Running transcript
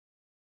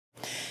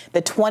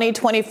The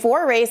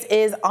 2024 race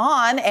is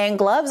on and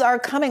gloves are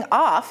coming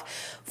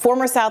off.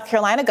 Former South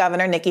Carolina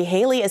Governor Nikki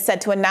Haley is set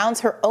to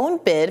announce her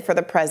own bid for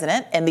the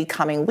president in the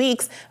coming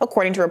weeks,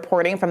 according to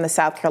reporting from the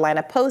South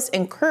Carolina Post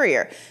and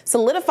Courier,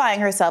 solidifying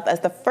herself as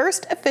the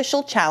first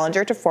official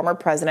challenger to former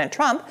President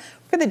Trump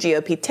for the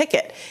GOP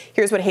ticket.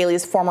 Here's what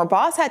Haley's former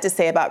boss had to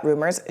say about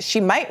rumors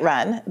she might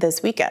run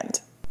this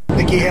weekend.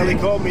 Nikki Haley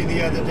called me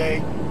the other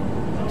day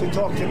to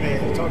talk to me.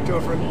 I talked to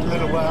her for a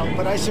little while,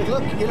 but I said,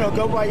 look,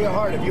 go by your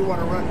heart if you want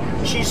to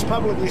run. She's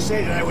publicly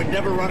stated I would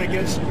never run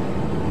against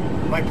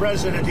my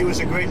president. He was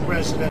a great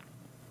president.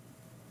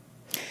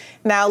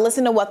 Now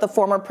listen to what the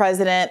former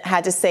president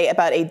had to say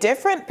about a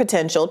different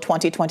potential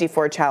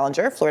 2024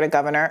 challenger, Florida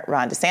Governor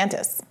Ron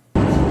DeSantis.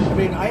 I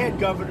mean, I had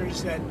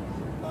governors that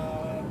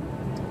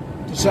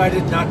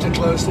decided not to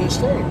close their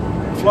state.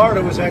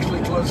 Florida was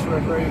actually closed for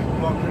a very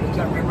long period of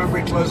time. Remember,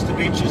 he closed the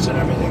beaches and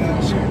everything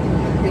else.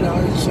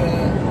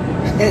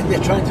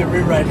 They're trying to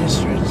rewrite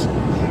history.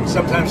 It's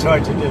sometimes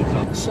hard to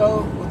do.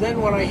 So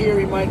then when I hear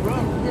he might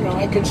run,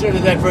 I consider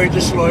that very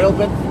disloyal,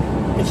 but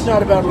it's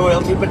not about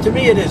loyalty. But to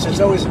me it is. It's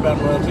always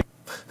about loyalty.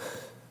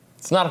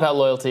 It's not about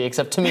loyalty,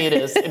 except to me it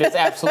is. It is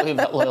absolutely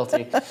about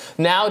loyalty.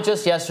 Now,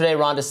 just yesterday,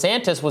 Ron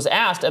DeSantis was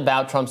asked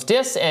about Trump's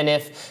diss and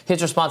if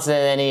his response had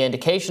any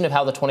indication of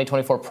how the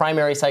 2024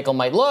 primary cycle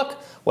might look.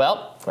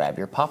 Well, grab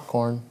your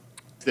popcorn.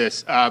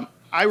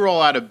 I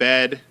roll out of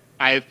bed.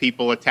 I have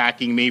people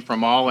attacking me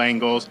from all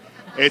angles.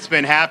 It's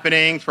been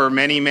happening for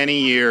many, many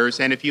years.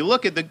 And if you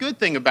look at the good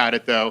thing about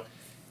it, though,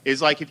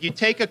 is like if you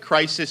take a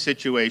crisis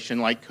situation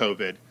like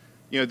COVID,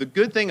 the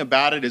good thing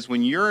about it is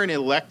when you're an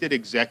elected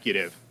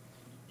executive,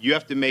 you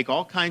have to make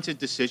all kinds of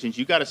decisions.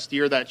 You got to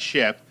steer that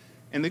ship.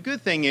 And the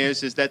good thing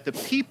is that the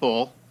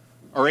people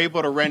are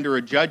able to render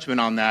a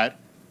judgment on that,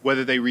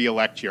 whether they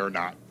reelect you or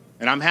not.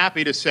 And I'm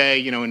happy to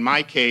say, in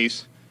my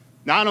case,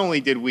 not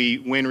only did we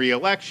win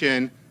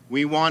re-election,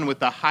 we won with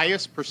the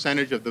highest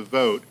percentage of the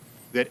vote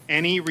that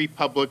any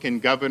Republican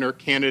governor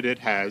candidate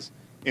has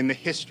in the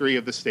history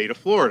of the state of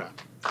Florida.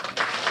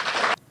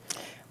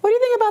 What do you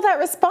think about that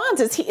response?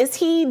 Is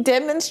he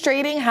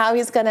demonstrating how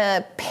he's going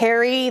to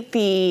parry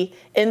the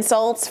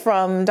insults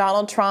from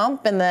Donald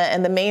Trump in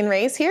the main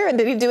race here? And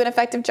did he do an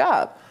effective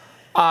job?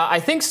 I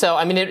think so.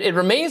 I mean, it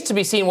remains to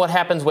be seen what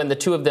happens when the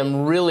two of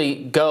them really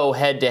go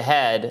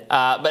head-to-head.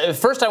 But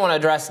first I want to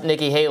address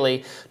Nikki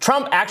Haley.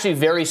 Trump actually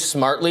very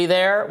smartly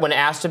there, when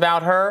asked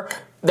about her,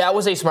 that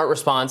was a smart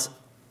response.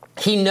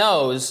 He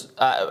knows,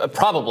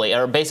 probably,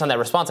 or based on that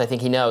response, I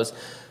think he knows,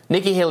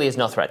 Nikki Haley is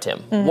no threat to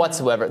him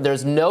whatsoever.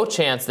 There's no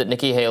chance that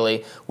Nikki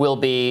Haley will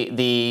be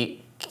the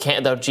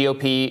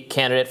GOP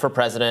candidate for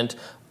president.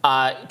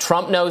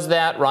 Trump knows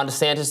that. Ron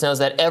DeSantis knows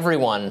that.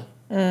 Everyone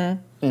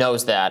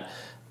knows that.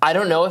 I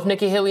don't know if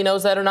Nikki Haley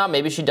knows that or not.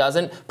 Maybe she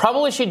doesn't.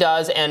 Probably she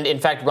does. And in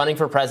fact, running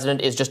for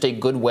president is just a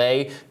good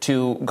way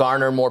to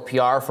garner more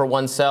PR for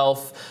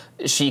oneself.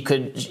 She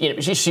could,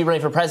 she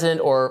running for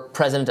president or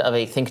president of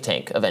a think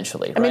tank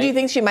eventually. Right? I mean, do you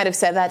think she might have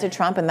said that to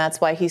Trump and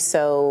that's why he's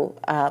so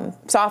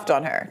soft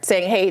on her,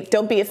 saying, hey,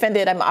 don't be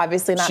offended. I'm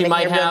obviously not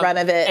making a real run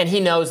of it. And he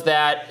knows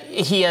that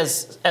he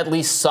has at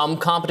least some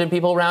competent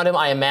people around him,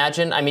 I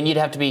imagine. I mean, you'd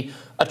have to be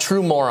a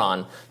true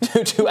moron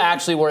to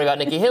actually worry about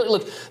Nikki Haley.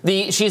 Look,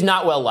 she's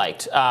not well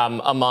liked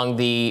among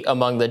the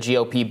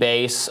GOP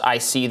base. I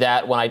see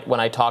that when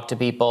I talk to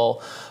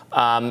people.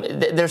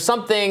 There's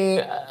something,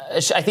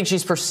 I think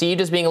she's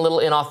perceived as being a little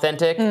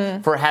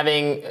inauthentic for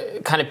having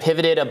kind of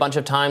pivoted a bunch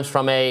of times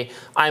from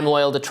I'm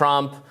loyal to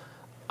Trump,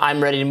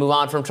 I'm ready to move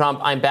on from Trump,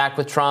 I'm back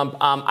with Trump.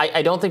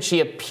 I don't think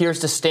she appears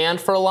to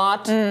stand for a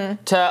lot,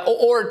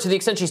 or to the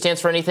extent she stands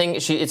for anything,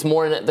 it's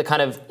more in the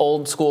kind of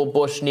old school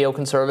Bush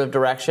neoconservative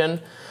direction.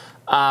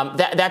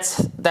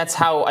 That's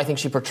how I think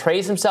she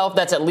portrays himself.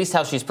 That's at least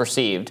how she's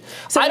perceived.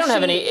 So I don't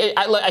have any.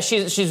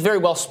 She's very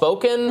well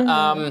spoken.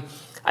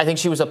 I think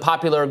she was a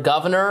popular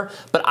governor,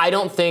 but I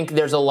don't think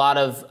there's a lot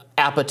of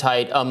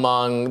appetite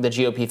among the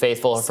GOP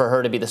faithful for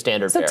her to be the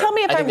standard bearer. So tell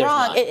me if I'm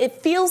wrong. It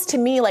feels to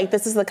me like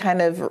this is the kind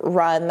of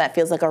run that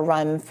feels like a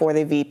run for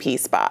the VP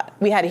spot.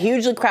 We had a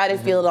hugely crowded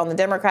field on the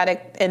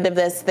Democratic end of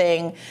this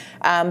thing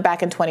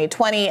back in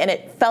 2020, and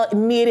it felt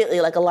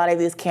immediately like a lot of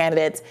these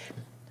candidates,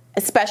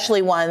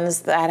 especially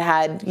ones that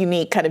had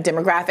unique kind of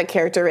demographic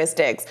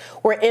characteristics,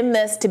 were in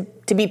this to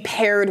be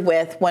paired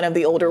with one of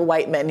the older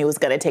white men who was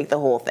going to take the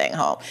whole thing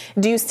home.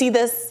 Do you see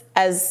this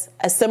as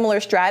a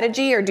similar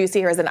strategy, or do you see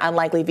her as an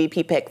unlikely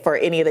VP pick for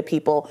any of the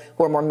people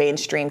who are more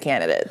mainstream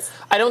candidates?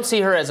 I don't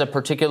see her as a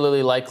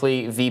particularly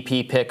likely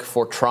VP pick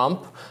for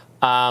Trump.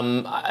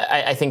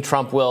 I think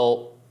Trump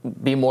will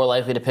be more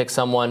likely to pick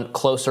someone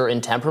closer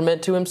in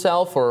temperament to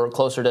himself, or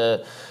closer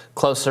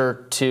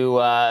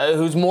to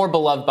who's more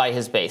beloved by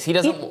his base. He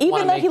doesn't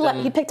even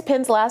though he picked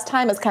Pence last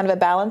time as kind of a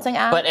balancing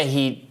act. But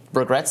he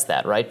regrets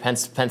that, right?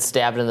 Pence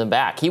stabbed in the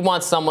back. He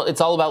wants someone.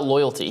 It's all about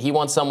loyalty. He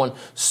wants someone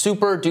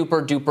super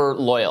duper duper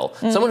loyal.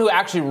 Someone who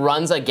actually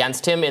runs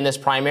against him in this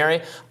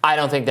primary. I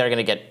don't think they're going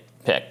to get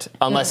picked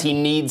unless he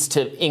needs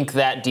to ink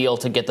that deal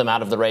to get them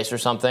out of the race or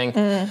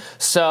something.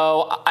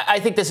 So I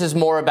think this is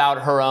more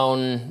about her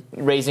own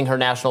raising her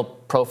national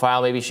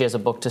profile. Maybe she has a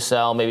book to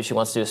sell. Maybe she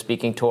wants to do a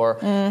speaking tour.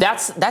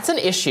 That's an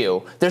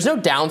issue. There's no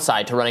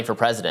downside to running for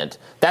president.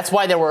 That's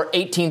why there were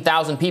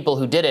 18,000 people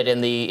who did it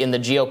in the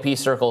GOP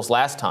circles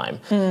last time.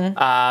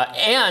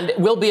 And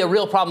will be a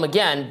real problem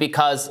again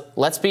because,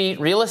 let's be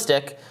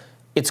realistic,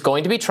 it's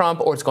going to be Trump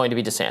or it's going to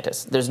be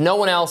DeSantis. There's no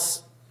one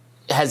else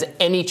has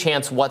any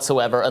chance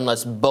whatsoever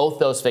unless both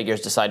those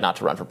figures decide not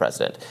to run for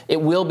president.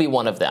 It will be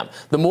one of them.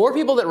 The more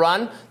people that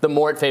run, the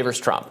more it favors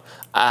Trump.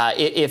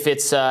 If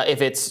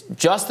it's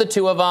just the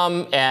two of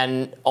them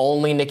and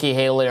only Nikki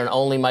Haley and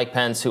only Mike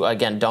Pence, who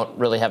again don't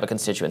really have a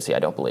constituency, I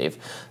don't believe,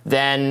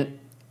 then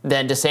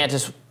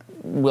DeSantis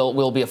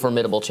will be a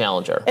formidable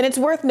challenger. And it's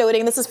worth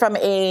noting, this is from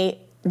a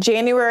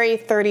January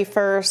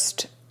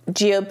 31st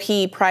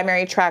GOP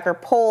primary tracker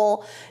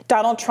poll.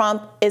 Donald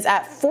Trump is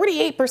at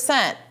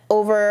 48%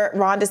 over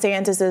Ron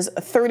DeSantis's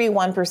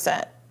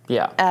 31%.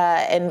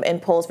 In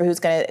polls for who's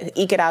going to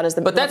eke it out as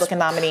the Republican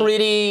nominee. But that's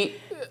pretty.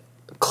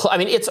 I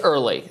mean, it's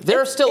early.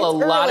 There are still a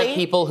lot of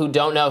people who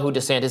don't know who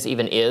DeSantis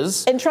even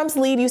is. And Trump's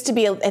lead used to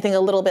be, I think, a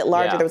little bit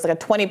larger. There was like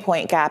a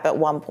 20-point gap at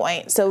one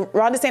point. So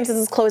Ron DeSantis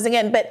is closing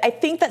in. But I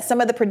think that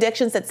some of the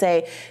predictions that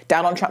say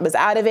Donald Trump was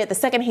out of it, the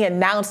second he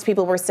announced,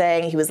 people were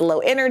saying he was low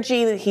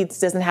energy, that he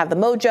doesn't have the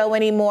mojo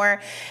anymore.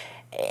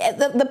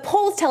 The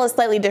polls tell a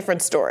slightly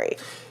different story.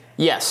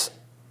 Yes.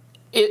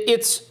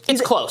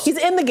 It's close. He's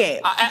in the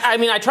game. I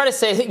mean, I try to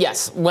say,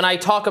 yes, when I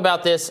talk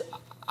about this,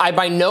 I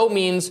by no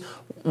means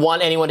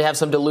want anyone to have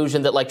some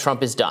delusion that, like,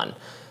 Trump is done.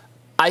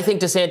 I think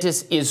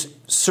DeSantis is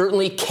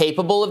certainly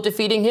capable of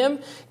defeating him.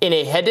 In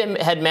a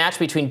head-to-head match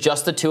between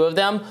just the two of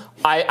them,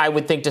 I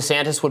would think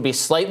DeSantis would be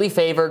slightly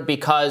favored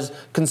because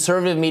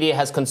conservative media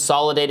has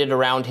consolidated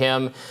around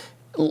him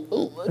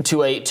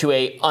to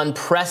a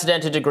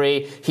unprecedented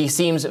degree. He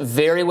seems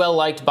very well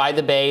liked by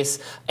the base,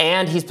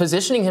 and he's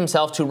positioning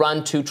himself to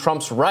run to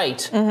Trump's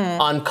right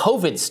on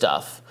COVID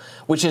stuff.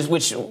 Which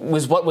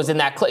was what was in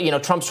that clip. You know,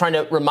 Trump's trying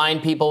to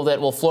remind people that,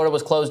 well, Florida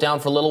was closed down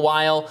for a little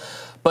while,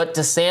 but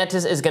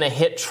DeSantis is going to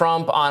hit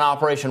Trump on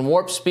Operation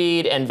Warp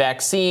Speed and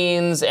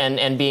vaccines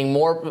and being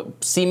more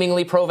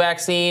seemingly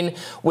pro-vaccine,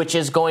 which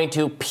is going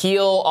to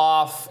peel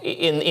off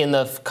in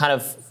the kind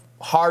of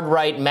hard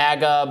right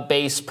MAGA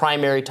base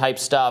primary type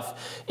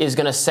stuff, is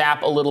going to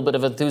sap a little bit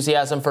of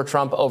enthusiasm for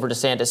Trump over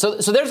DeSantis. So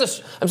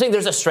I'm saying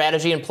there's a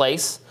strategy in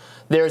place.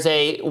 There's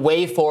a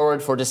way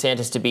forward for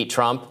DeSantis to beat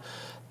Trump.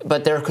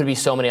 But there could be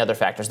so many other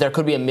factors. There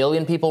could be 1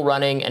 million people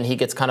running and he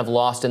gets kind of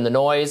lost in the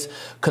noise.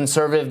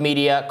 Conservative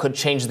media could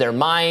change their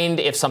mind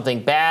if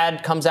something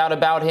bad comes out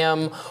about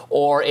him,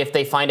 or if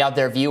they find out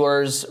their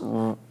viewers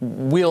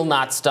will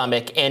not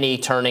stomach any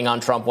turning on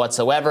Trump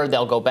whatsoever.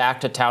 They'll go back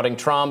to touting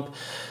Trump.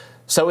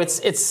 So it's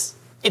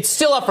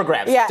still up for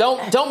grabs. Yeah.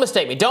 Don't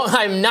mistake me.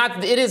 I'm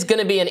not. It is going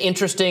to be an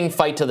interesting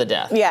fight to the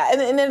death. Yeah,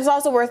 and it's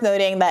also worth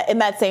noting that in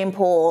that same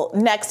poll,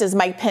 next is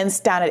Mike Pence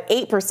down at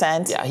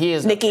 8%. Yeah, he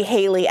is. Nikki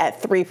Haley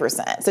at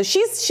 3%. So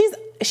she's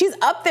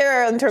up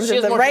there in terms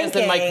of the ranking. She has more chance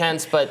than Mike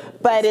Pence, but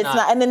it's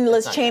not. And then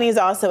Liz Cheney's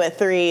also at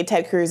 3.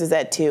 Ted Cruz is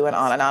at 2, and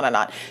on and on and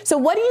on. So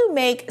what do you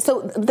make?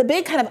 So the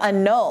big kind of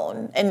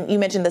unknown, and you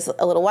mentioned this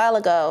a little while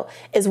ago,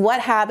 is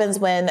what happens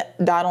when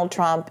Donald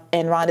Trump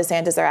and Ron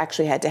DeSantis are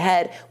actually head to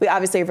head. We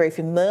obviously are very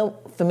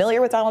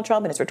familiar with Donald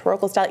Trump and his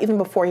rhetorical style. Even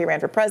before he ran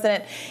for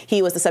president,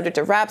 he was the subject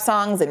of rap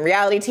songs and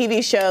reality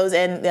TV shows,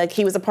 and like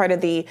he was a part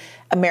of the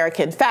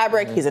American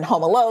fabric. He's in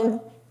Home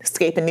Alone,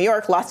 Escape in New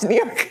York, Lost in New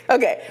York.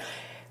 Okay.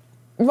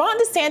 Ron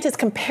DeSantis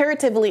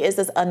comparatively is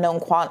this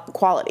unknown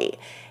quality.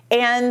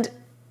 And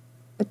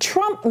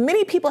Trump,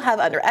 many people have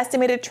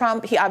underestimated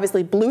Trump. He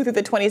obviously blew through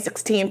the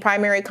 2016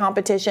 primary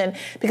competition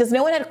because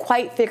no one had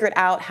quite figured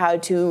out how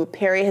to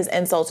parry his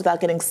insults without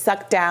getting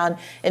sucked down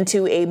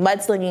into a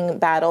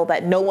mudslinging battle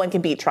that no one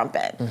can beat Trump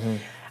in.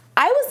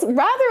 I was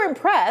rather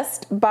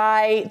impressed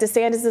by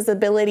DeSantis'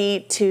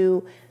 ability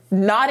to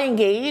not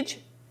engage,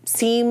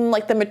 seem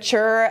like the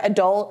mature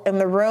adult in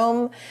the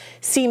room,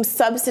 seem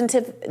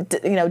substantive,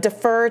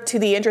 defer to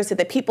the interests of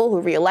the people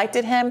who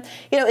reelected him.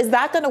 Is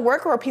that going to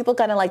work, or are people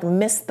going to like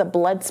miss the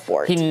blood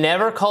sport? He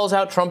never calls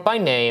out Trump by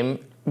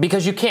name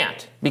because you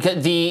can't.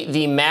 Because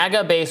the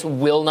MAGA base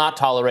will not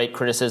tolerate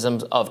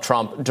criticisms of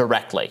Trump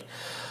directly.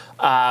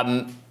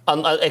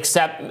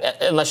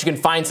 Except unless you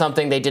can find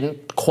something they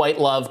didn't quite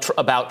love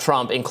about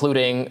Trump,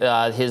 including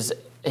his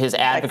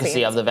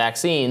advocacy of the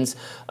vaccines,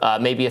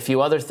 maybe a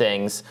few other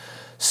things.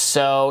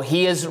 So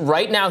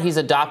right now he's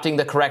adopting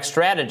the correct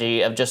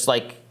strategy of just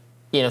like,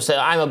 say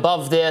I'm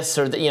above this,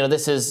 or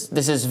this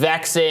is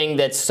vexing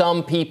that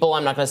some people,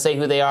 I'm not going to say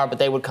who they are, but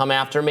they would come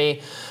after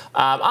me.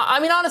 I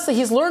mean, honestly,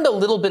 he's learned a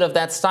little bit of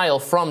that style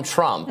from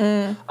Trump,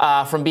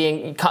 from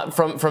being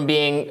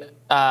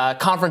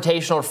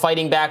confrontational or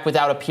fighting back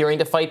without appearing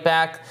to fight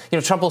back.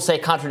 Trump will say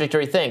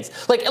contradictory things.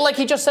 Like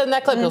he just said in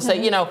that clip, he'll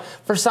say,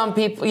 for some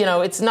people,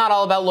 it's not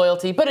all about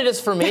loyalty, but it is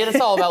for me, and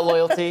it's all about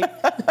loyalty.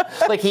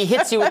 Like he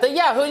hits you with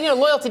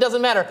loyalty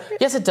doesn't matter.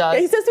 Yes, it does.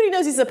 He says what he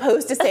knows he's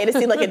supposed to say to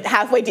seem like a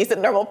halfway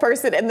decent, normal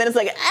person, and then it's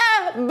like,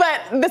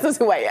 but this is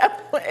who I am.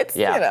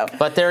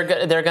 But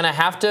they're gonna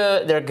have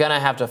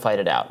to fight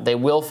it out. They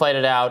will fight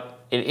it out.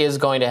 It is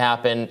going to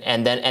happen,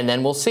 and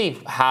then we'll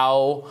see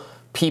how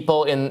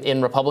people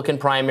in Republican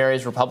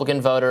primaries,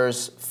 Republican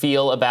voters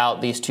feel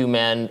about these two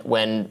men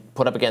when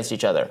put up against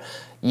each other.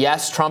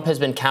 Yes, Trump has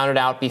been counted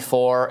out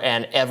before,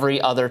 and every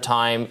other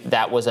time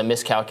that was a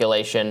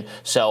miscalculation.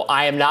 So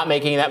I am not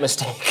making that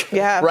mistake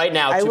right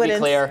now. To be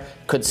clear,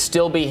 could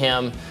still be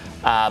him,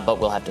 but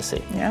we'll have to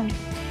see. Yeah.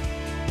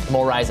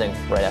 More Rising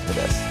right after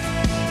this.